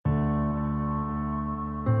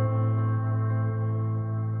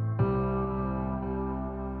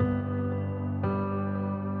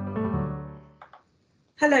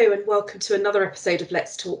Hello and welcome to another episode of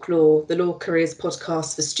Let's Talk Law, the Law Careers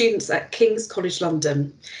podcast for students at King's College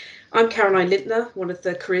London. I'm Caroline Lintner, one of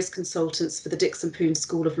the careers consultants for the Dixon Poon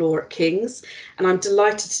School of Law at King's, and I'm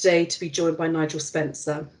delighted today to be joined by Nigel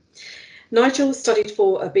Spencer. Nigel studied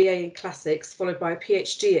for a BA in Classics, followed by a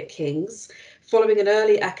PhD at King's, following an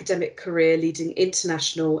early academic career leading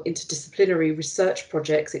international interdisciplinary research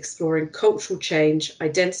projects exploring cultural change,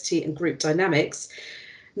 identity and group dynamics.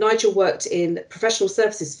 Nigel worked in professional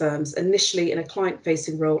services firms, initially in a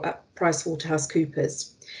client-facing role at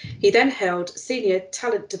PricewaterhouseCoopers. He then held senior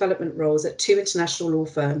talent development roles at two international law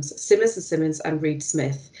firms, Simmons and Reed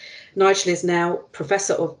Smith. Nigel is now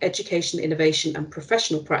Professor of Education, Innovation and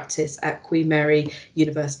Professional Practice at Queen Mary,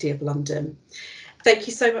 University of London. Thank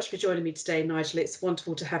you so much for joining me today, Nigel. It's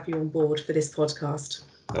wonderful to have you on board for this podcast.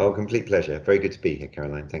 Oh, complete pleasure. Very good to be here,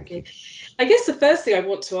 Caroline. Thank you. I guess the first thing I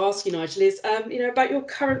want to ask you, Nigel, is about your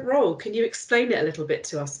current role. Can you explain it a little bit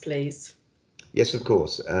to us, please? Yes, of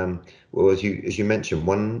course. Well, as you mentioned,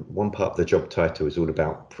 one part of the job title is all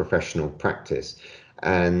about professional practice,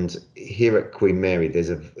 and here at Queen Mary,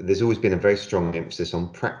 there's always been a very strong emphasis on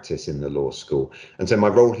practice in the law school, and so my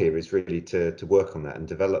role here is really to work on that and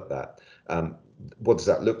develop that. What does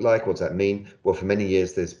that look like? What does that mean? Well, for many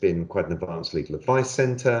years, there's been quite an advanced legal advice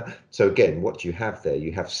centre. So again, what you have there,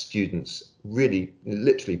 you have students really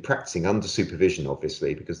literally practicing under supervision,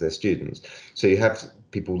 obviously, because they're students. So you have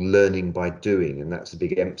people learning by doing, and that's a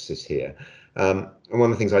big emphasis here. And one of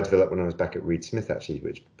the things I developed when I was back at Reed Smith, actually,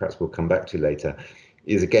 which perhaps we'll come back to later,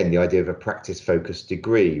 is again the idea of a practice-focused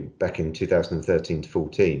degree back in 2013 to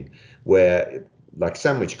 14, where like a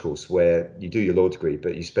sandwich course where you do your law degree,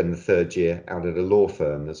 but you spend the third year out at a law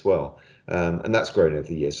firm as well. And that's grown over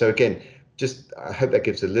the years. So again, I hope that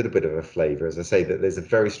gives a little bit of a flavour, as I say, that there's a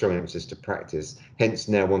very strong emphasis to practice, hence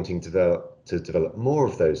now wanting to develop more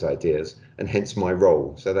of those ideas, and hence my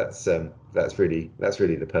role. So that's really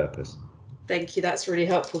the purpose. Thank you. That's really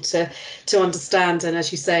helpful to understand. And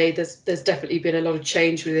as you say, there's definitely been a lot of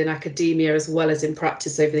change within academia as well as in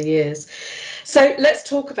practice over the years. So let's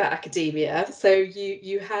talk about academia. So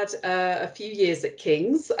you had a few years at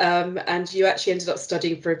King's, and you actually ended up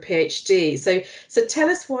studying for a PhD. So tell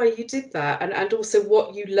us why you did that, and also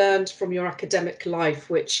what you learned from your academic life,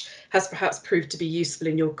 which has perhaps proved to be useful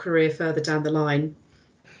in your career further down the line.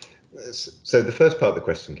 So the first part of the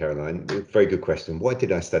question, Caroline, very good question. Why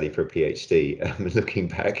did I study for a PhD? Looking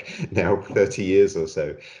back now 30 years or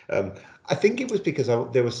so, I think it was because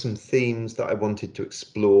there were some themes that I wanted to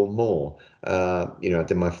explore more. I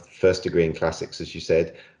did my first degree in classics, as you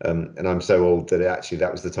said, and I'm so old that actually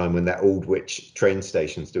that was the time when that Aldwych train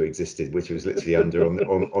station still existed, which was literally under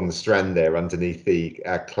on the Strand there, underneath the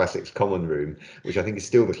classics common room, which I think is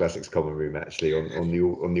still the classics common room actually on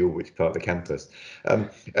the Aldwych part of the campus. And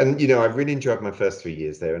I really enjoyed my first 3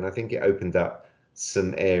 years there, and I think it opened up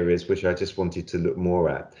some areas which I just wanted to look more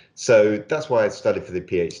at. So that's why I studied for the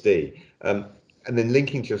PhD. And then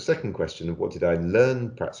linking to your second question of what did I learn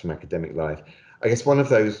perhaps from academic life, I guess one of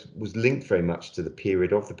those was linked very much to the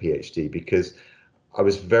period of the PhD, because I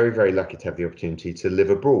was very, very lucky to have the opportunity to live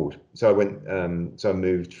abroad. So I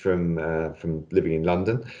moved from living in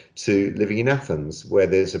London to living in Athens, where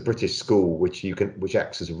there's a British school which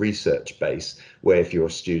acts as a research base, where if you're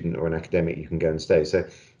a student or an academic, you can go and stay. So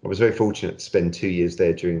I was very fortunate to spend 2 years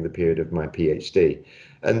there during the period of my PhD.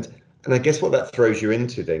 And I guess what that throws you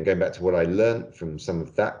into then, going back to what I learned from some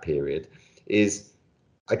of that period, is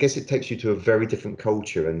I guess it takes you to a very different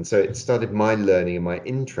culture. And so it started my learning and my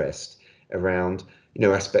interest around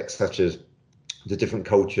aspects such as the different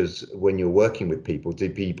cultures when you're working with people. Do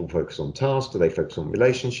people focus on tasks? Do they focus on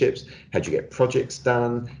relationships? How do you get projects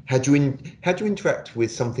done? How do you interact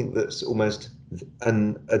with something that's almost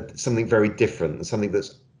something very different, something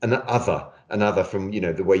that's an other from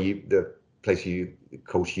the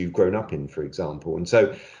culture you've grown up in, for example. And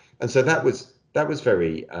so that was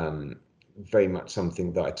very much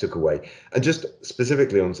something that I took away, and just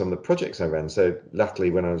specifically on some of the projects I ran. So latterly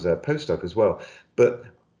when I was a postdoc as well, but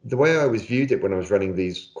the way I always viewed it when I was running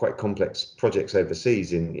these quite complex projects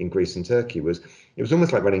overseas in Greece and Turkey was it was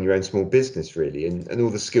almost like running your own small business, really, and all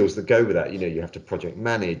the skills that go with that. You have to project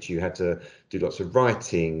manage, you had to do lots of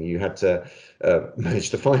writing, you had to manage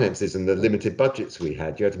the finances and the limited budgets we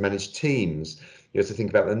had, you had to manage teams, you had to think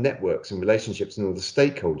about the networks and relationships and all the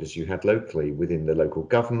stakeholders you had locally within the local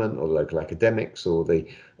government or the local academics or the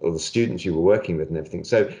students you were working with and everything.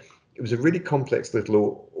 So it was a really complex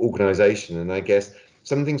little organisation, and I guess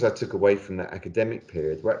some things I took away from that academic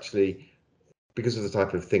period were actually because of the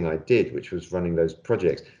type of thing I did, which was running those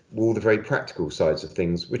projects, all the very practical sides of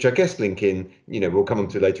things, which I guess link in, we'll come on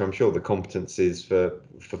to later, I'm sure, the competencies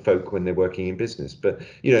for folk when they're working in business. But,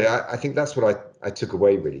 I think that's what I took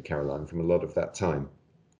away really, Caroline, from a lot of that time.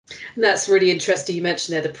 And that's really interesting. You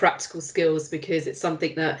mentioned there the practical skills, because it's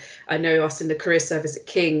something that I know us in the career service at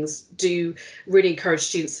King's do really encourage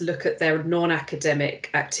students to look at their non-academic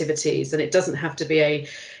activities. And it doesn't have to be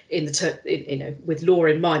with law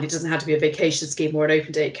in mind, it doesn't have to be a vacation scheme or an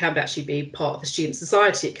open day. It can actually be part of a student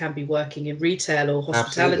society. It can be working in retail or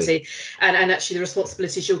hospitality. And actually the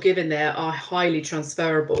responsibilities you're given there are highly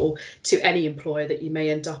transferable to any employer that you may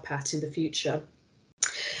end up at in the future.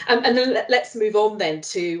 And then let's move on then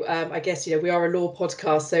to, I guess, we are a law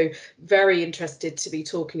podcast, so very interested to be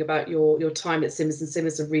talking about your time at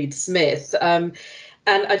Simmons and Reed Smith.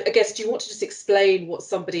 And I guess, do you want to just explain what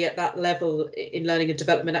somebody at that level in learning and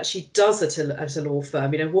development actually does at a law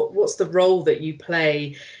firm? What's the role that you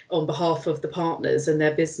play on behalf of the partners and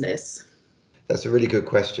their business? That's a really good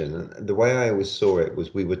question. And the way I always saw it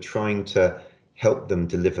was we were trying to help them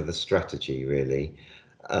deliver the strategy, really.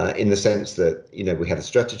 In the sense that, we had a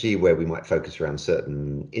strategy where we might focus around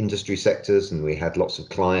certain industry sectors, and we had lots of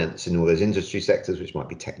clients in all those industry sectors, which might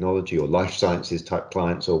be technology or life sciences type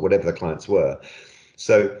clients or whatever the clients were.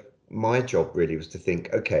 So my job really was to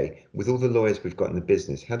think, okay, with all the lawyers we've got in the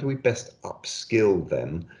business, how do we best upskill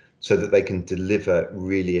them so that they can deliver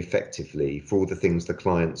really effectively for all the things the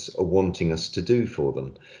clients are wanting us to do for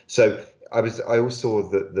them? So I always saw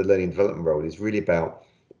that the learning and development role is really about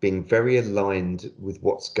being very aligned with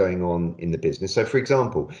what's going on in the business. So for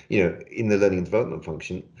example, in the learning and development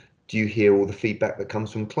function, do you hear all the feedback that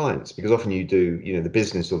comes from clients? Because often you do, the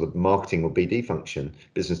business or the marketing or BD function,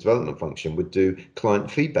 business development function, would do client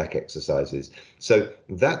feedback exercises. So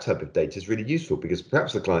that type of data is really useful, because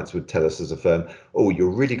perhaps the clients would tell us as a firm, oh, you're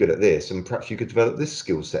really good at this, and perhaps you could develop this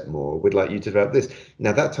skill set more, we'd like you to develop this.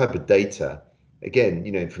 Now that type of data,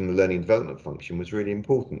 again, from the learning and development function, was really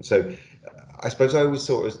important. So I suppose I always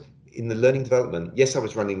saw it as, in the learning development, yes, I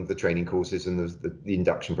was running the training courses and the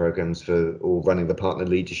induction programs or running the partner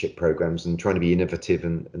leadership programs and trying to be innovative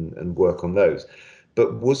and work on those.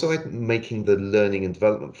 But was I making the learning and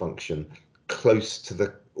development function close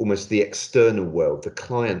to almost the external world, the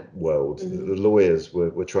client world that the lawyers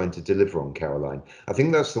were trying to deliver on, Caroline? I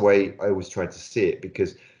think that's the way I always tried to see it,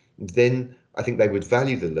 because then I think they would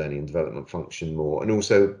value the learning and development function more, and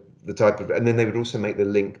also and then they would also make the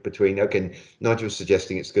link between, okay, Nigel's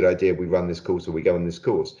suggesting it's a good idea we run this course or we go on this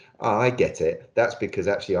course. I get it. That's because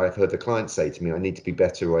actually I've heard the client say to me, I need to be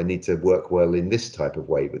better, or I need to work well in this type of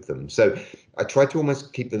way with them. So I try to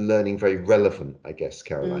almost keep the learning very relevant, I guess,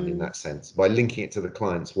 Caroline, in that sense, by linking it to the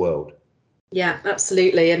client's world. Yeah,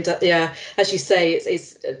 absolutely. And as you say,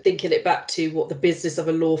 it's thinking it back to what the business of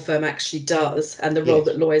a law firm actually does and the role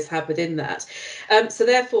that lawyers have within that. So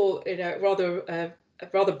therefore, a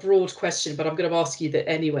rather broad question, but I'm going to ask you that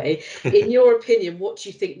anyway. In your opinion, what do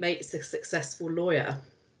you think makes a successful lawyer?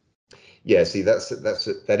 Yeah, see,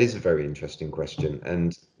 that is a very interesting question,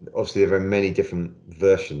 and obviously there are many different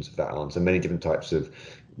versions of that answer, many different types of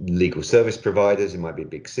legal service providers. It might be a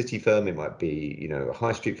big city firm, it might be, a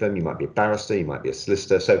high street firm, you might be a barrister, you might be a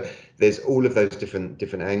solicitor. So there's all of those different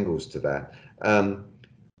angles to that. I'm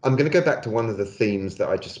going to go back to one of the themes that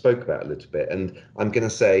I just spoke about a little bit, and I'm going to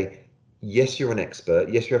say, yes, you're an expert,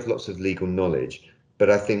 yes, you have lots of legal knowledge,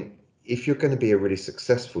 but I think if you're going to be a really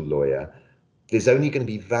successful lawyer, there's only going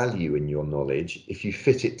to be value in your knowledge if you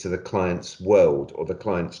fit it to the client's world or the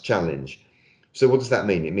client's challenge. So what does that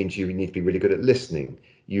mean? It means you need to be really good at listening.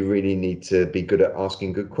 You really need to be good at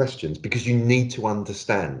asking good questions, because you need to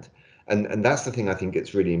understand. And that's the thing I think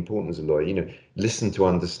it's really important as a lawyer, listen to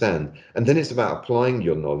understand. And then it's about applying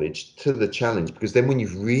your knowledge to the challenge, because then when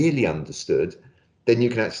you've really understood, then you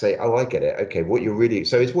can actually say, oh, I get it. Okay,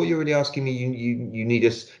 so it's what you're really asking me. You need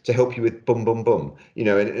us to help you with boom, boom, boom. And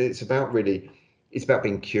it's about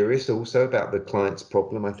being curious, also about the client's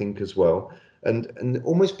problem, I think, as well, and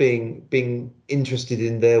almost being interested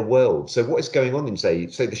in their world. So what is going on in, say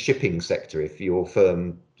the shipping sector, if your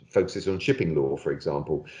firm focuses on shipping law, for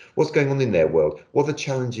example, what's going on in their world? What are the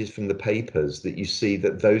challenges from the papers that you see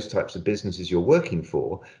that those types of businesses you're working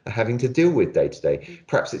for are having to deal with day to day?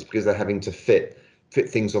 Perhaps it's because they're having to fit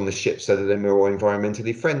things on the ship so that they're more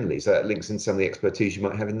environmentally friendly. So that links in some of the expertise you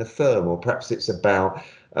might have in the firm, or perhaps it's about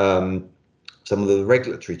some of the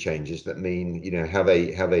regulatory changes that mean, how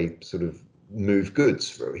they sort of move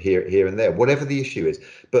goods here and there, whatever the issue is.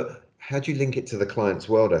 But how do you link it to the client's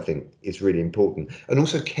world, I think, is really important. And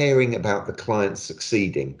also caring about the client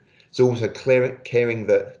succeeding. So also caring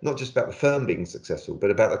that not just about the firm being successful, but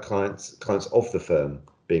about the clients of the firm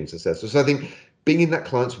being successful. So I think being in that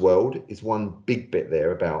client's world is one big bit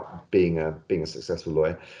there about being a successful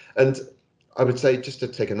lawyer. And I would say, just to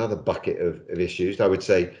take another bucket of issues, I would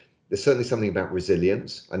say there's certainly something about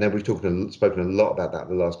resilience. I know we've spoken a lot about that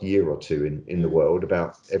the last year or two in the world,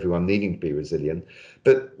 about everyone needing to be resilient.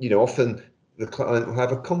 But often the client will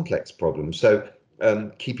have a complex problem. So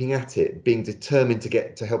keeping at it, being determined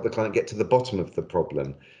to help the client get to the bottom of the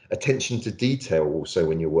problem, attention to detail also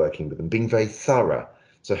when you're working with them, being very thorough.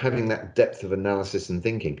 So having that depth of analysis and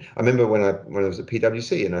thinking. I remember when I was at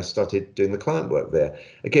PwC and I started doing the client work there,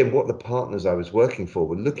 again, what the partners I was working for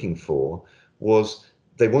were looking for was,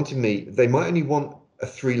 they might only want a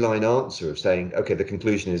 3-line answer of saying, okay, the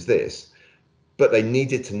conclusion is this, but they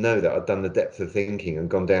needed to know that I'd done the depth of thinking and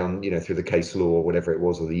gone down, through the case law or whatever it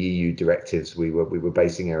was, or the EU directives we were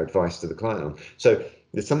basing our advice to the client on. So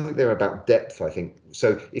there's something there about depth, I think.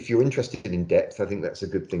 So if you're interested in depth, I think that's a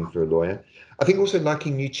good thing for a lawyer. I think also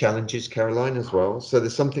liking new challenges, Caroline, as well. So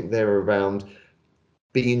there's something there around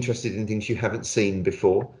being interested in things you haven't seen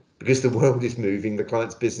before, because the world is moving, the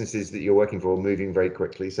client's businesses that you're working for are moving very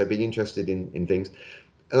quickly. So being interested in things.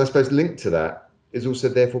 And I suppose linked to that is also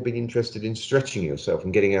therefore being interested in stretching yourself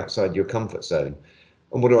and getting outside your comfort zone.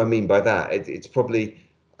 And what do I mean by that? It's probably,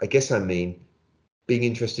 I guess I mean, being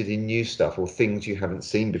interested in new stuff or things you haven't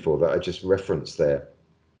seen before that I just referenced there.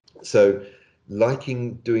 So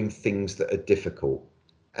liking doing things that are difficult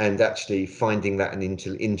and actually finding that an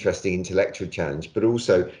interesting intellectual challenge, but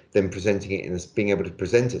also then presenting it as being able to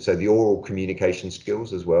present it. So the oral communication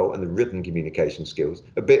skills as well, and the written communication skills,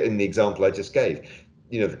 a bit in the example I just gave.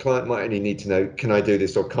 The client might only need to know, can I do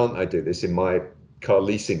this or can't I do this in my car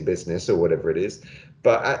leasing business or whatever it is,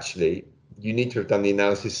 but actually you need to have done the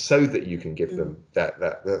analysis so that you can give them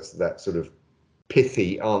that sort of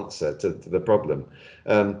pithy answer to the problem.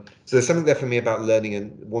 So there's something there for me about learning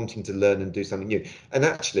and wanting to learn and do something new. And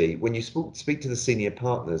actually, when you speak to the senior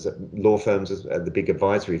partners at law firms, at the big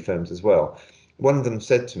advisory firms as well, one of them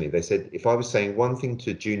said to me, they said, if I was saying one thing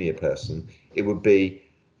to a junior person, it would be,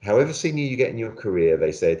 however senior you get in your career,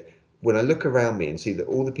 they said, when I look around me and see that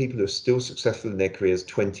all the people who are still successful in their careers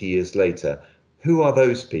 20 years later, who are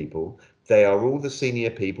those people? They are all the senior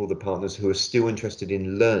people, the partners who are still interested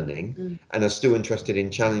in learning and are still interested in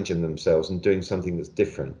challenging themselves and doing something that's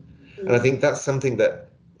different. And I think that's something that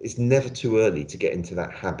is never too early to get into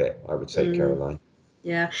that habit, I would say, Caroline.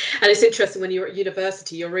 Yeah, and it's interesting, when you're at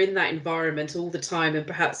university, you're in that environment all the time, and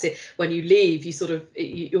perhaps when you leave,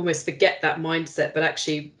 you almost forget that mindset. But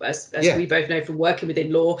actually, as we both know from working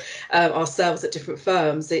within law ourselves at different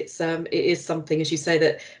firms, it is something, as you say,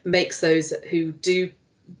 that makes those who do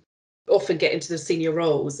often get into the senior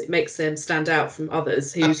roles, it makes them stand out from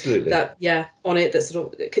others who Absolutely. that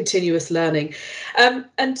sort of continuous learning. And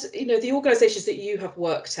the organizations that you have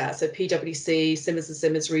worked at, so PwC, Simmons and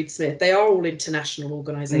Simmons, Reed Smith, they are all international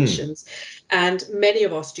organizations, and many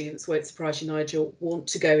of our students, won't surprise you, Nigel, want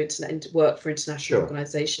to go into work for international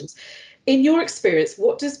organizations. In your experience,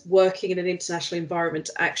 what does working in an international environment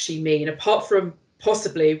actually mean, apart from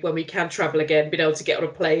possibly, when we can travel again, being able to get on a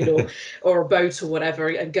plane or a boat or whatever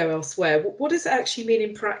and go elsewhere? What does it actually mean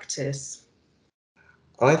in practice?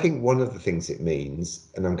 I think one of the things it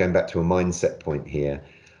means, and I'm going back to a mindset point here,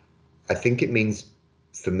 I think it means,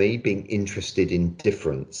 for me, being interested in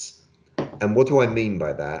difference. And what do I mean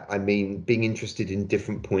by that? I mean being interested in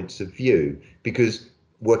different points of view, because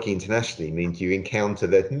working internationally means you encounter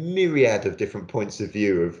the myriad of different points of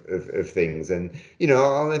view of things. And,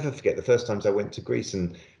 I'll never forget the first times I went to Greece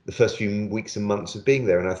and the first few weeks and months of being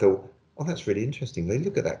there. And I thought, oh, that's really interesting. They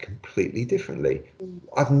look at that completely differently.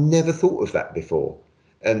 I've never thought of that before.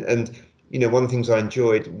 And one of the things I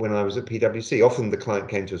enjoyed when I was at PwC, often the client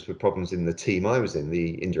came to us with problems in the team I was in,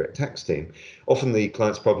 the indirect tax team. Often the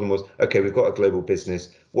client's problem was, okay, we've got a global business.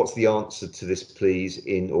 What's the answer to this, please,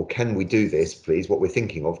 or can we do this, please, what we're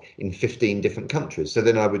thinking of, in 15 different countries? So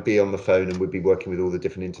then I would be on the phone and would be working with all the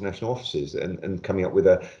different international offices and coming up with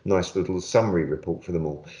a nice little summary report for them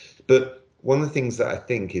all. But one of the things that I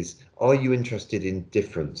think is, are you interested in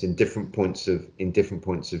difference, in different points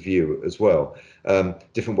of view as well?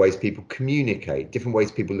 Different ways people communicate, different ways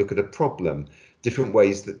people look at a problem, different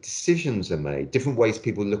ways that decisions are made, different ways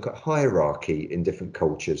people look at hierarchy in different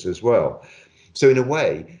cultures as well. So in a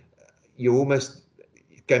way, you're almost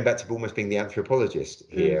going back to almost being the anthropologist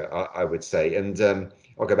here, I would say. And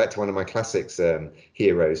I'll go back to one of my classics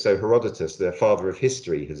heroes. So Herodotus, the father of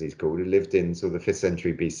history, as he's called, who lived in sort of the 5th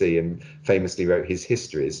century BC and famously wrote his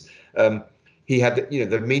histories. He had,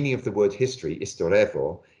 the meaning of the word history,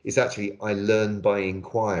 istorevo, is actually I learn by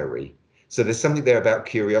inquiry. So there's something there about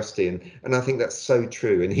curiosity, and I think that's so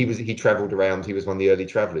true. And he traveled around. He was one of the early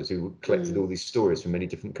travelers who collected all these stories from many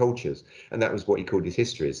different cultures, and that was what he called his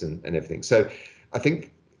histories and everything. So I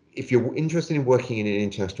think if you're interested in working in an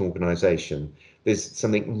international organization, there's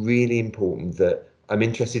something really important that I'm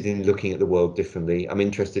interested in looking at the world differently. I'm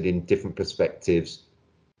interested in different perspectives,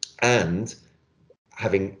 and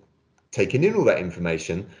having taken in all that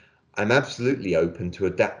information, I'm absolutely open to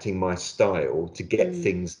adapting my style to get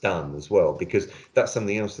things done as well, because that's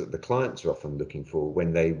something else that the clients are often looking for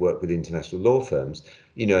when they work with international law firms,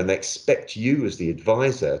 and they expect you as the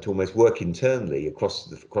advisor to almost work internally across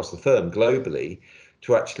the firm globally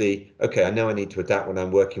to actually, okay, I know I need to adapt when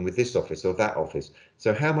I'm working with this office or that office.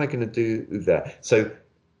 So how am I going to do that? So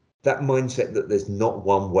that mindset that there's not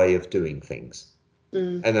one way of doing things.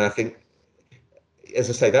 And I think, as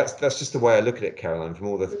I say, that's just the way I look at it, Caroline, from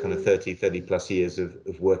all the kind of 30 plus years of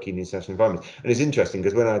working in international environments. And it's interesting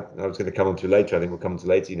because when I was going to come on to later, I think we'll come to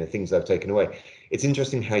later, things I've taken away. It's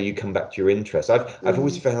interesting how you come back to your interests. I've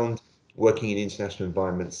always found working in international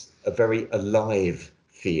environments a very alive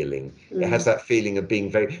feeling. It has that feeling of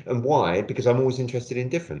being and why? Because I'm always interested in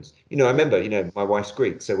difference. I remember, my wife's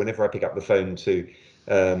Greek, so whenever I pick up the phone to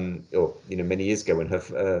or many years ago when her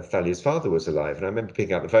Thalia's father was alive, and I remember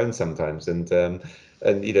picking up the phone sometimes and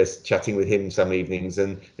chatting with him some evenings,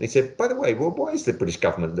 and he said, by the way, well, why is the British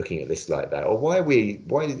government looking at this like that, or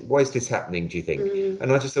why is this happening, do you think?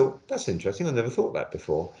 And I just thought, that's interesting, I never thought that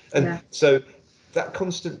before. And so that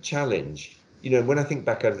constant challenge, when I think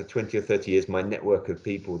back over the 20 or 30 years, my network of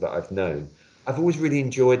people that I've known, I've always really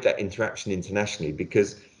enjoyed that interaction internationally,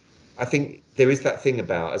 because I think there is that thing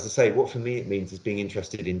about, as I say, what for me it means is being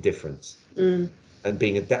interested in difference and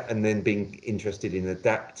then being interested in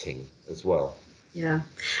adapting as well. Yeah,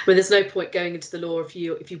 I mean, there's no point going into the law if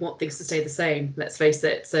you want things to stay the same. Let's face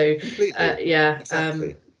it. So, Completely. yeah,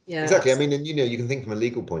 Exactly. yeah, Exactly. I mean, and you can think from a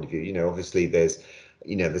legal point of view. Obviously there's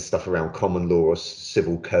stuff around common law or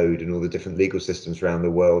civil code and all the different legal systems around the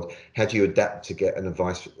world. How do you adapt to get an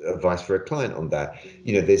advice for a client on that?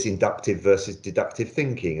 There's inductive versus deductive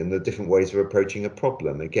thinking and the different ways of approaching a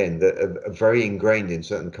problem, again, that are very ingrained in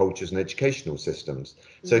certain cultures and educational systems.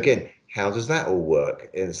 So again, how does that all work?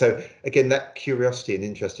 And so again, that curiosity and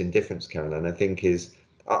interest in difference, Caroline, I think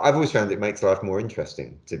I've always found it makes life more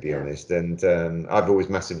interesting, to be honest, and I've always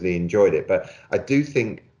massively enjoyed it. But I do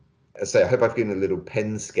think, I hope I've given a little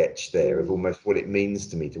pen sketch there of almost what it means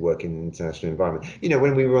to me to work in an international environment.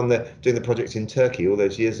 When we were doing the project in Turkey all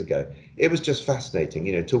those years ago, it was just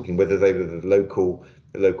fascinating, talking whether they were the local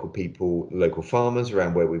people, the local farmers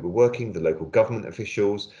around where we were working, the local government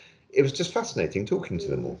officials. It was just fascinating talking to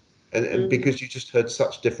them all. And because you just heard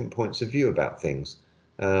such different points of view about things.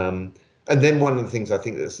 And then one of the things I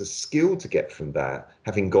think that's a skill to get from that,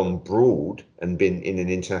 having gone broad and been in an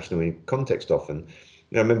international context often,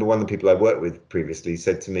 I remember one of the people I worked with previously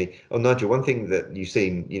said to me, "Oh, Nigel, one thing that you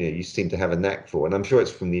seem to have a knack for, and I'm sure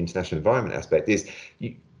it's from the international environment aspect, is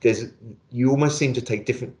you almost seem to take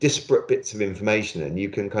different disparate bits of information and you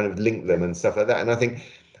can kind of link them and stuff like that." And I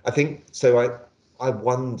think so. I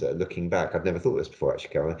wonder, looking back, I've never thought this before actually,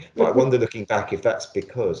 Caroline, but I wonder looking back if that's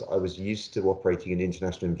because I was used to operating in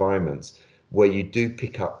international environments where you do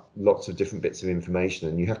pick up lots of different bits of information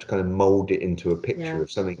and you have to kind of mold it into a picture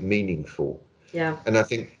of something meaningful. yeah, And I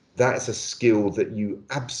think that's a skill that you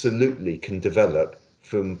absolutely can develop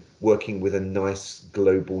from working with a nice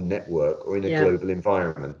global network or in a global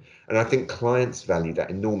environment. And I think clients value that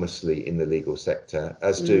enormously in the legal sector,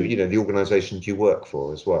 as do, the organizations you work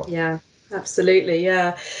for as well. Yeah, absolutely.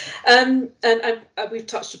 Yeah. And we've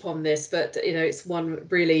touched upon this, but it's one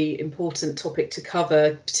really important topic to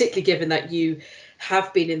cover, particularly given that you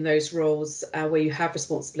have been in those roles where you have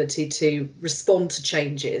responsibility to respond to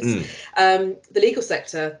changes. The legal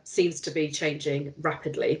sector seems to be changing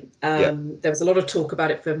rapidly. There was a lot of talk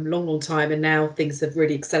about it for a long, long time, and now things have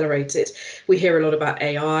really accelerated. We hear a lot about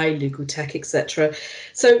AI, legal tech, etc.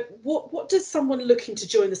 So what does someone looking to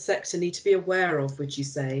join the sector need to be aware of, would you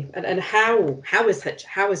say, and how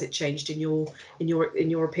has it changed in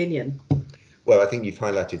your opinion? Well, I think you've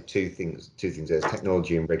highlighted two things. There's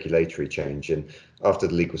technology and regulatory change, and after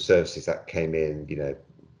the Legal Services Act came in,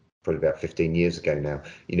 probably about 15 years ago now,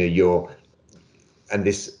 and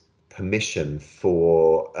this permission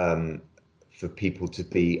for people to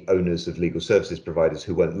be owners of legal services providers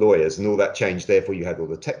who weren't lawyers, and all that changed. Therefore, you had all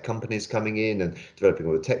the tech companies coming in and developing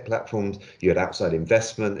all the tech platforms. You had outside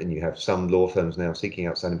investment, and you have some law firms now seeking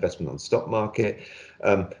outside investment on the stock market.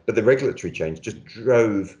 But the regulatory change just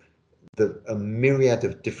drove a myriad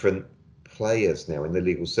of different players now in the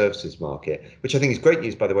legal services market, which I think is great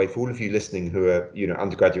news, by the way, for all of you listening who are,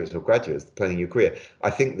 undergraduates or graduates planning your career. I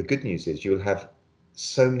think the good news is you'll have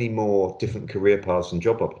so many more different career paths and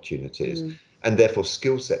job opportunities, and therefore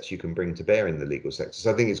skill sets you can bring to bear in the legal sector.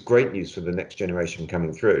 So I think it's great news for the next generation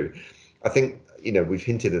coming through. I think, we've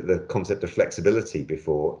hinted at the concept of flexibility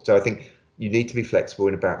before. So I think you need to be flexible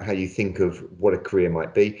in about how you think of what a career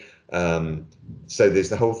might be. So there's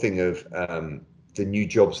the whole thing of the new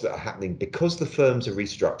jobs that are happening because the firms are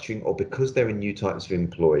restructuring or because there are new types of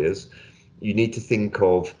employers. You need to think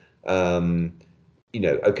of,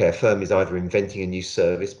 okay, a firm is either inventing a new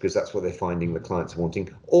service because that's what they're finding the clients are wanting,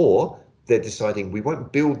 or they're deciding we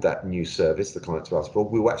won't build that new service the clients are asked for.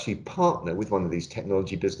 We will actually partner with one of these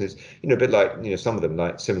technology business, a bit like, some of them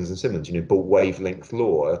like Simmons and Simmons, bought Wavelength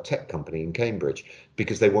Law, a tech company in Cambridge,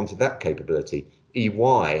 because they wanted that capability.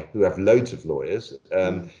 EY, who have loads of lawyers,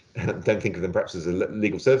 don't think of them perhaps as a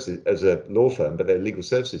legal services, as a law firm, but they're a legal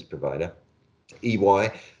services provider.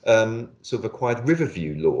 EY sort of acquired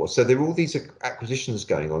Riverview Law. So there are all these acquisitions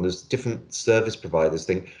going on as different service providers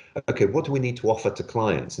think, okay, what do we need to offer to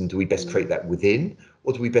clients? And do we best create that within,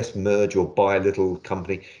 or do we best merge or buy a little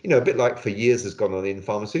company? A bit like for years has gone on in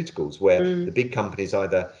pharmaceuticals, where the big companies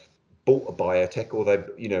either bought a biotech or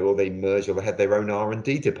they merge or they had their own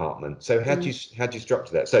R&D department. So how do you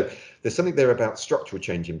structure that? So there's something there about structural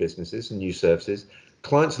change in businesses and new services.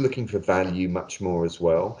 Clients are looking for value much more as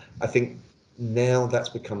well. I think now that's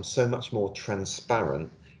become so much more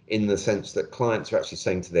transparent in the sense that clients are actually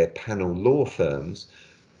saying to their panel law firms,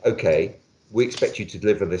 okay, we expect you to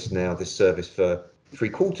deliver this service for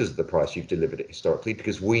 3/4 of the price you've delivered it historically,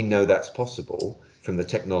 because we know that's possible from the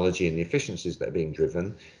technology and the efficiencies that are being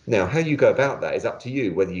driven. Now, how you go about that is up to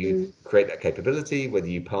you, whether you create that capability, whether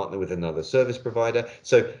you partner with another service provider.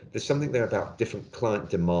 So there's something there about different client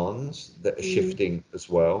demands that are shifting as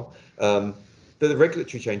well. But the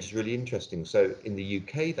regulatory change is really interesting. So in the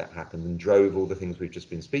UK, that happened and drove all the things we've just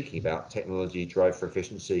been speaking about: technology, drive for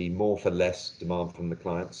efficiency, more for less, demand from the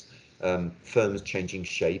clients, firms changing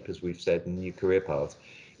shape, as we've said, and new career paths.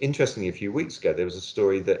 Interestingly, a few weeks ago, there was a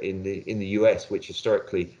story that in the US, which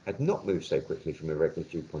historically had not moved so quickly from a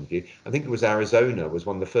regulatory point of view, I think it was Arizona, was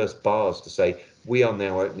one of the first bars to say, we are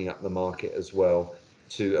now opening up the market as well,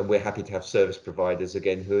 and we're happy to have service providers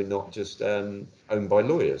again who are not just owned by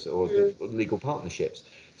lawyers or legal partnerships.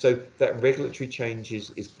 So that regulatory change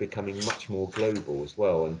is becoming much more global as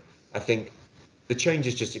well. And I think the change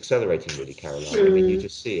is just accelerating, really, Caroline. I mean, you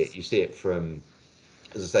just see it. You see it from,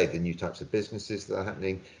 as I say, the new types of businesses that are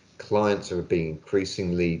happening. Clients are being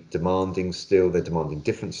increasingly demanding still. They're demanding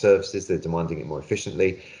different services. They're demanding it more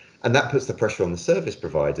efficiently. And that puts the pressure on the service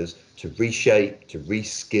providers to reshape, to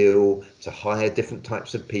reskill, to hire different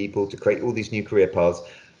types of people, to create all these new career paths.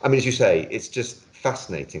 I mean, as you say, it's just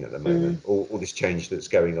fascinating at the moment, all this change that's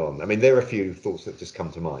going on. I mean, there are a few thoughts that just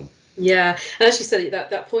come to mind. Yeah, and as you said,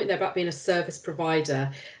 that point there about being a service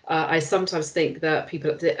provider, I sometimes think that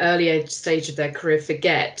people at the early stage of their career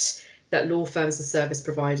forget that law firms are service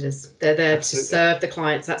providers. They're there to serve the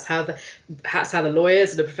clients. That's how the lawyers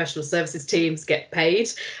and the professional services teams get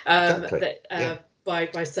paid.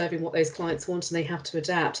 By serving what those clients want, and they have to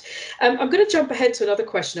adapt. I'm going to jump ahead to another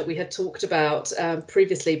question that we had talked about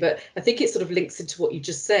previously, but I think it sort of links into what you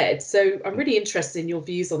just said. So I'm really interested in your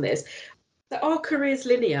views on this. Are careers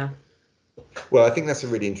linear? Well, I think that's a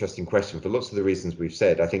really interesting question for lots of the reasons we've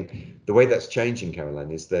said. I think the way that's changing,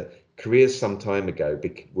 Caroline, is that careers some time ago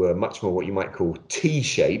were much more what you might call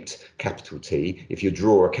T-shaped, capital T, if you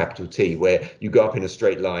draw a capital T, where you go up in a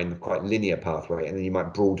straight line, quite linear pathway, and then you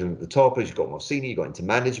might broaden at the top as you got more senior, you got into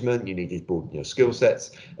management, you needed to broaden your skill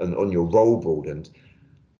sets, and on your role broadened.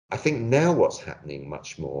 I think now what's happening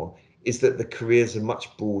much more is that the careers are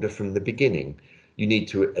much broader from the beginning. You need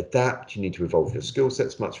to adapt, you need to evolve your skill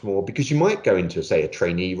sets much more, because you might go into, say, a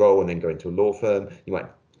trainee role and then go into a law firm. You might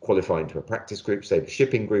qualify into a practice group, say the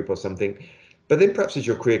shipping group or something. But then perhaps as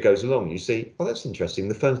your career goes along, you see, oh, that's interesting.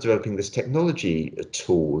 The firm's developing this technology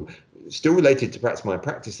tool, still related to perhaps my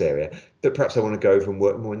practice area, but perhaps I want to go over and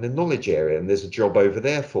work more in the knowledge area, and there's a job over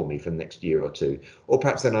there for me for the next year or two. Or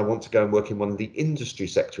perhaps then I want to go and work in one of the industry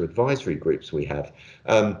sector advisory groups we have,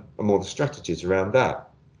 and more the strategies around that.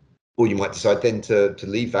 Or you might decide then to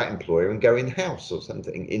leave that employer and go in-house or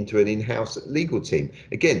something, into an in-house legal team.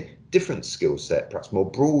 Again, different skill set, perhaps more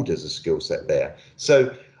broad as a skill set there.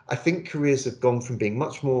 So I think careers have gone from being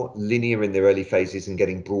much more linear in their early phases and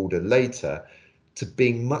getting broader later to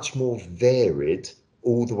being much more varied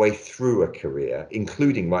all the way through a career,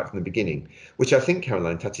 including right from the beginning, which I think,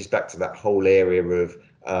 Caroline, touches back to that whole area of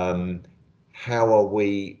how are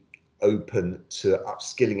we open to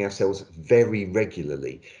upskilling ourselves very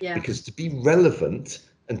regularly, Yeah. because to be relevant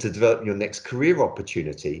and to develop your next career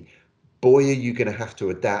opportunity, boy, are you going to have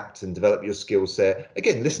to adapt and develop your skill set.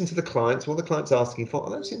 Again, listen to the clients, what the client's asking for.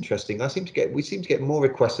 Oh, that's interesting. We seem to get more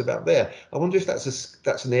requests about there. I wonder if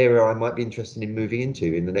that's an area I might be interested in moving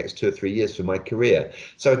into in the next 2 or 3 years for my career.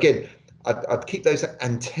 So again, I'd keep those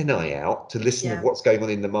antennae out to listen of what's going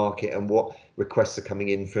on in the market and what requests are coming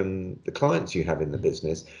in from the clients you have in the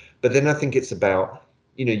business. But then I think it's about,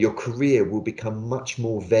 your career will become much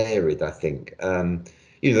more varied, I think.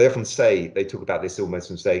 They often say, they talk about this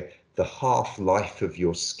almost and say, the half-life of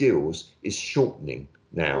your skills is shortening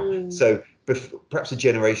now. So perhaps a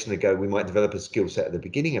generation ago, we might develop a skill set at the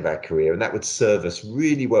beginning of our career, and that would serve us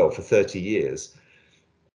really well for 30 years.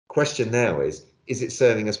 Question now is it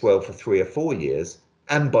serving us well for 3 or 4 years?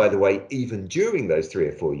 And by the way, even during those 3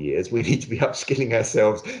 or 4 years, we need to be upskilling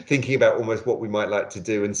ourselves, thinking about almost what we might like to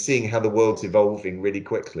do and seeing how the world's evolving really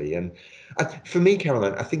quickly. And for me,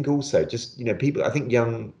 Caroline, I think also just, people, I think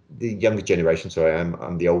the younger generation, sorry,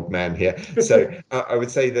 I'm the old man here. So I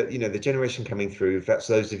would say that, the generation coming through, if that's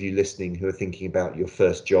those of you listening who are thinking about your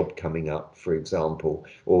first job coming up, for example,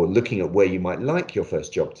 or looking at where you might like your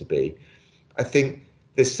first job to be, I think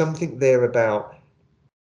there's something there about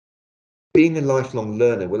being a lifelong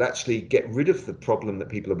learner will actually get rid of the problem that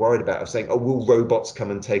people are worried about of saying, oh, will robots come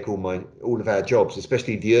and take all of our jobs,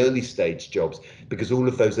 especially the early stage jobs, because all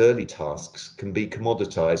of those early tasks can be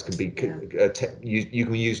commoditized, you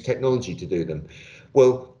can use technology to do them.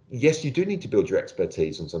 Well, yes, you do need to build your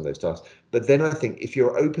expertise on some of those tasks, but then I think if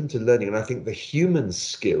you're open to learning, and I think the human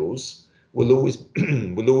skills will always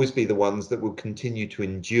be the ones that will continue to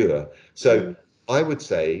endure. So I would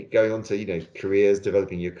say, going on to careers,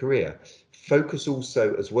 developing your career, focus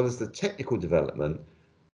also, as well as the technical development,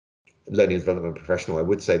 learning and development professional, I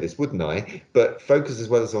would say this, wouldn't I? But focus as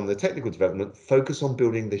well as on the technical development, focus on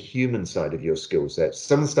building the human side of your skill sets.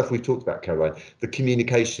 Some of the stuff we've talked about, Caroline, the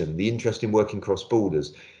communication, the interest in working cross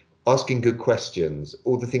borders, asking good questions,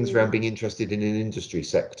 all the things around being interested in an industry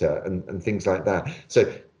sector and things like that.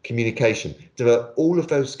 So communication, develop all of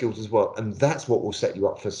those skills as well. And that's what will set you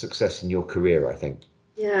up for success in your career, I think.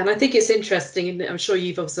 Yeah, and I think it's interesting, and I'm sure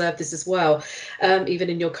you've observed this as well, even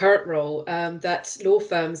in your current role, that law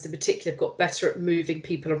firms in particular have got better at moving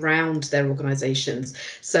people around their organisations.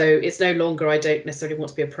 So it's no longer, I don't necessarily want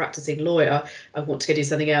to be a practicing lawyer, I want to go do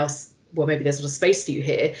something else. Well, maybe there's not a space for you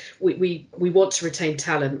here. We want to retain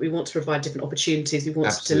talent. We want to provide different opportunities. We want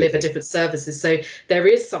Absolutely. to deliver different services. So there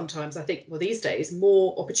is sometimes, I think, well, these days,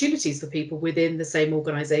 more opportunities for people within the same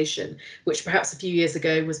organisation, which perhaps a few years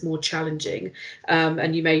ago was more challenging.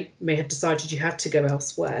 And you may have decided you had to go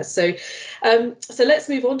elsewhere. So let's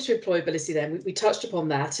move on to employability then. We touched upon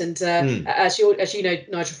that. And as you know,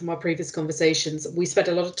 Nigel, from our previous conversations, we spent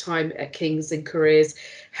a lot of time at King's in careers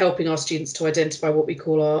helping our students to identify what we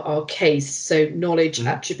call our case, so knowledge,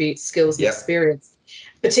 attributes, skills, and experience,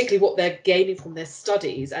 particularly what they're gaining from their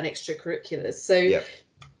studies and extracurriculars. So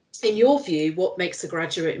in your view, what makes a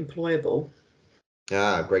graduate employable?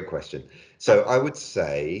 Great question. So I would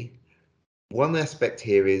say one aspect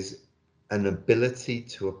here is an ability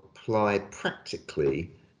to apply practically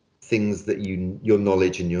things that your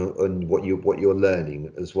knowledge and what you're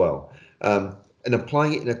learning as well. And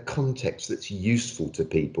applying it in a context that's useful to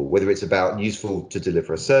people, whether it's about useful to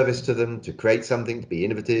deliver a service to them, to create something, to be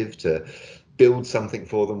innovative, to build something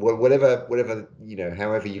for them, whatever,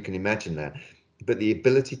 however you can imagine that. But the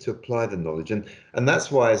ability to apply the knowledge. And that's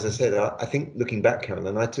why, as I said, I think looking back,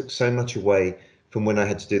 Caroline, I took so much away from when I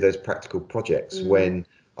had to do those practical projects when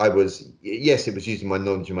I was, yes, it was using my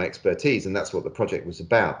knowledge and my expertise, and that's what the project was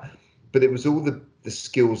about. But it was all the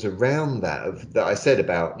skills around that I said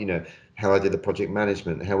about, how I did the project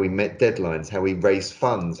management, how we met deadlines, how we raised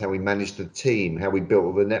funds, how we managed the team, how we built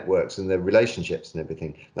all the networks and the relationships and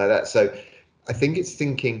everything like that. So I think it's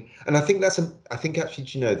thinking, and I think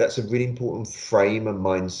actually, that's a really important frame and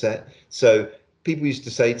mindset. So people used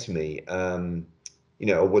to say to me,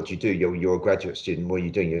 oh, what do you do? You're a graduate student. What are you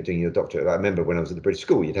doing? You're doing your doctorate. I remember when I was at the British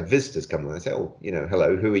School, you'd have visitors come and I'd say, oh,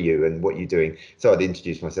 hello, who are you and what are you doing? So I'd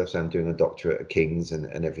introduce myself. So I'm doing a doctorate at King's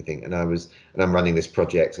and everything. And I'm running this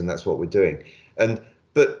project and that's what we're doing.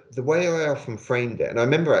 But the way I often framed it, and I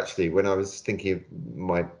remember actually when I was thinking of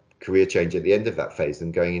my career change at the end of that phase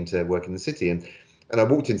and going into work in the city, and I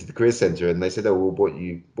walked into the career centre and they said, oh, well,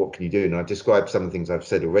 what can you do? And I described some of the things I've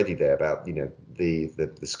said already there about,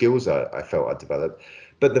 the skills I felt I'd developed.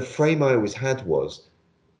 But the frame I always had was,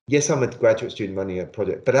 yes, I'm a graduate student running a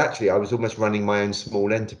project, but actually I was almost running my own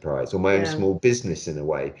small enterprise or my own small business in a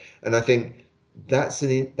way. And I think that's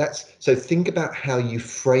so think about how you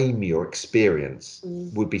frame your experience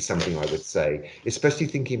would be something I would say, especially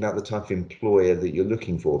thinking about the type of employer that you're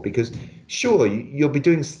looking for, because sure, you'll be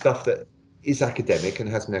doing stuff that is academic and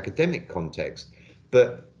has an academic context,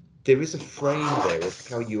 but there is a frame there of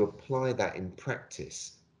how you apply that in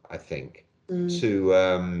practice, I think,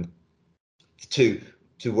 to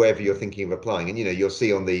to wherever you're thinking of applying. And you'll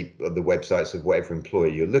see on the websites of whatever employer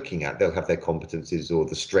you're looking at, they'll have their competencies or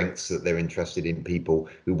the strengths that they're interested in people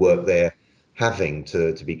who work there having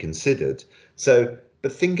to be considered. So,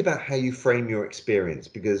 but think about how you frame your experience,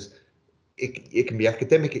 because it can be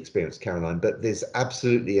academic experience, Caroline, but there's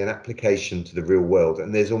absolutely an application to the real world.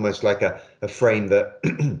 And there's almost like a frame that,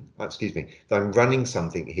 excuse me, that I'm running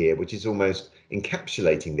something here, which is almost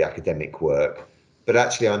encapsulating the academic work, but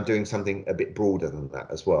actually I'm doing something a bit broader than that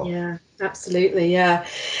as well. Yeah, absolutely. Yeah.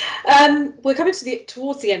 We're coming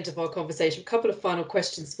towards the end of our conversation. A couple of final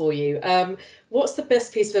questions for you. What's the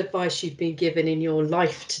best piece of advice you've been given in your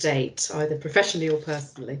life to date, either professionally or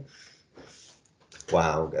personally?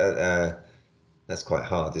 Wow. That's quite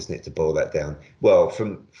hard, isn't it, to boil that down? Well,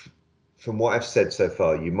 from what I've said so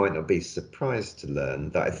far, you might not be surprised to learn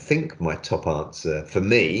that I think my top answer for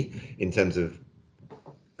me, in terms of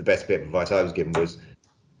the best bit of advice I was given, was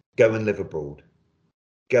go and live abroad.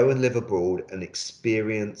 Go and live abroad and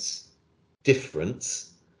experience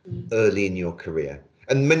difference early in your career.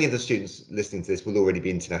 And many of the students listening to this will already be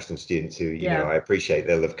international students who, I appreciate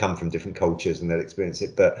they'll have come from different cultures and they'll experience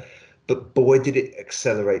it. But boy, did it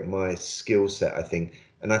accelerate my skill set, I think.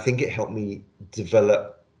 And I think it helped me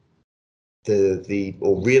develop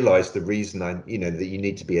or realize the reason that you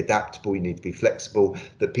need to be adaptable, you need to be flexible,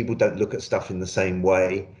 that people don't look at stuff in the same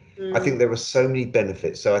way. I think there are so many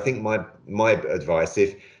benefits. So I think my advice,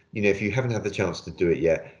 if you haven't had the chance to do it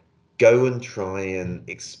yet, go and try and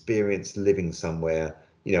experience living somewhere.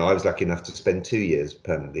 I was lucky enough to spend 2 years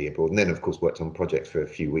permanently abroad, and then of course worked on projects for a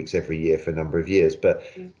few weeks every year for a number of years. But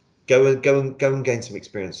go and gain some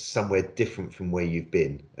experience somewhere different from where you've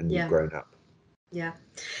been and you've grown up. Yeah.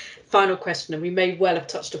 Final question, and we may well have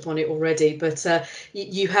touched upon it already, but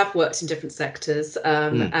you have worked in different sectors,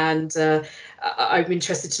 and I'm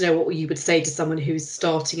interested to know what you would say to someone who's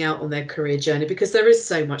starting out on their career journey, because there is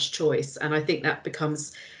so much choice, and I think that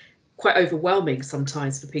becomes quite overwhelming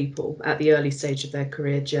sometimes for people at the early stage of their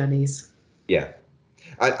career journeys. Yeah,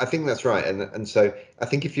 I think that's right. And so I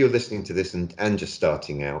think if you're listening to this and just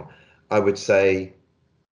starting out, I would say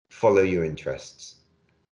follow your interests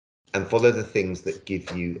and follow the things that give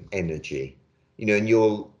you energy, and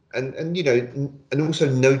also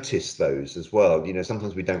notice those as well.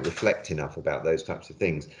 Sometimes we don't reflect enough about those types of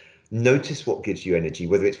things. Notice what gives you energy,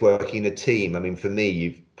 whether it's working in a team. I mean, for me,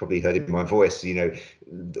 you've probably heard in my voice,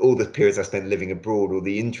 all the periods I spent living abroad, or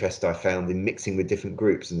the interest I found in mixing with different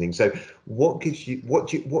groups and things. So what gives you,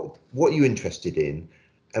 what are you interested in,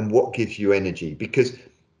 and what gives you energy? Because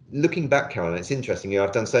looking back, Caroline, it's interesting.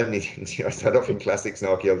 I've done so many things. I started off in classics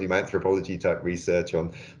and archaeology, my anthropology type research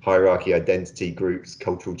on hierarchy, identity, groups,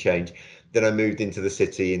 cultural change. Then I moved into the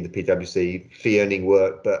city, into PwC, fee earning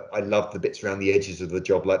work, but I loved the bits around the edges of the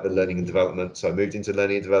job, like the learning and development. So I moved into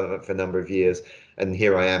learning and development for a number of years, and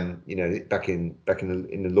here I am, back in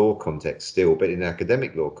the law context still, but in an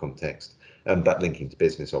academic law context, but linking to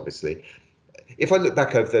business, obviously. If I look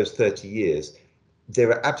back over those 30 years, there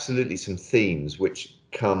are absolutely some themes which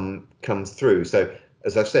come through. So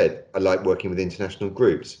as I've said, I like working with international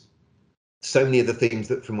groups. So many of the themes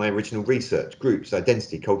that from my original research, groups,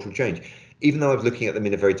 identity, cultural change, even though I was looking at them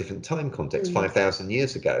in a very different time context, 5,000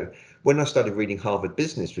 years ago, when I started reading Harvard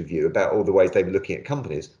Business Review about all the ways they were looking at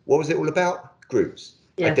companies, what was it all about? Groups,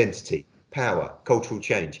 identity, power, cultural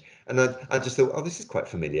change. And I just thought, oh, this is quite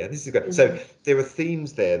familiar. This is good. So there are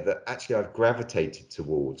themes there that actually I've gravitated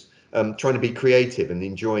towards. Trying to be creative and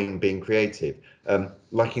enjoying being creative,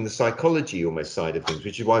 liking the psychology almost side of things,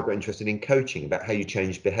 which is why I got interested in coaching, about how you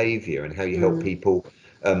change behavior and how you help people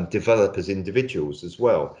develop as individuals as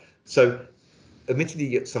well. So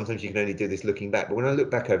admittedly, sometimes you can only do this looking back, but when I look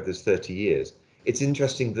back over those 30 years, it's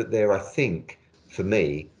interesting that there, I think, for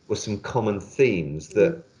me, were some common themes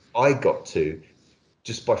that I got to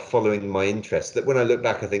just by following my interests, that when I look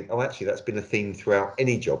back, I think, oh, actually, that's been a theme throughout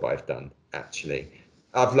any job I've done, actually.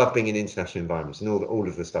 I've loved being in international environments and all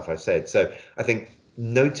of the stuff I've said. So I think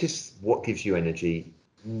notice what gives you energy,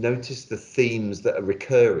 notice the themes that are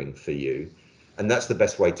recurring for you. And that's the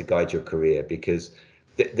best way to guide your career, because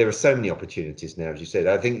there are so many opportunities now, as you said.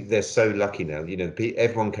 I think they're so lucky now.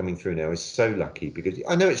 Everyone coming through now is so lucky, because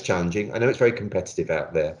I know it's challenging. I know it's very competitive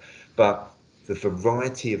out there, but the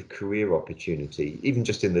variety of career opportunity, even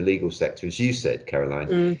just in the legal sector, as you said,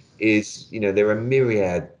 Caroline, is, there are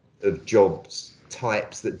myriad of jobs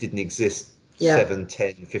types that didn't exist Yeah. 7,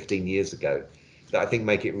 10, 15 years ago, that I think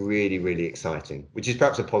make it really, really exciting, which is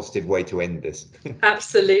perhaps a positive way to end this.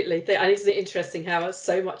 Absolutely. And isn't it interesting how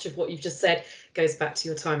so much of what you've just said goes back to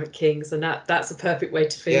your time at King's, and that's a perfect way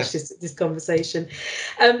to finish this conversation.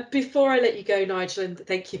 Before I let you go, Nigel, and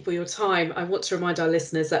thank you for your time, I want to remind our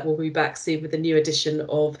listeners that we'll be back soon with a new edition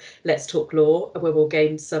of Let's Talk Law, where we'll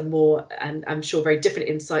gain some more, and I'm sure very different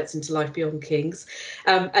insights into life beyond King's.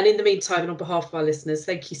 And in the meantime, and on behalf of our listeners,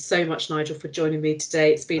 thank you so much, Nigel, for joining me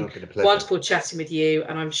today. It's been wonderful chatting with you,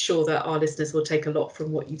 and I'm sure that our listeners will take a lot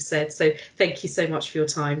from what you've said. So thank you so much for your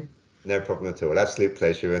time. No problem at all. Absolute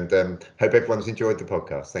pleasure. And hope everyone's enjoyed the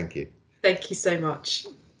podcast. Thank you. Thank you so much.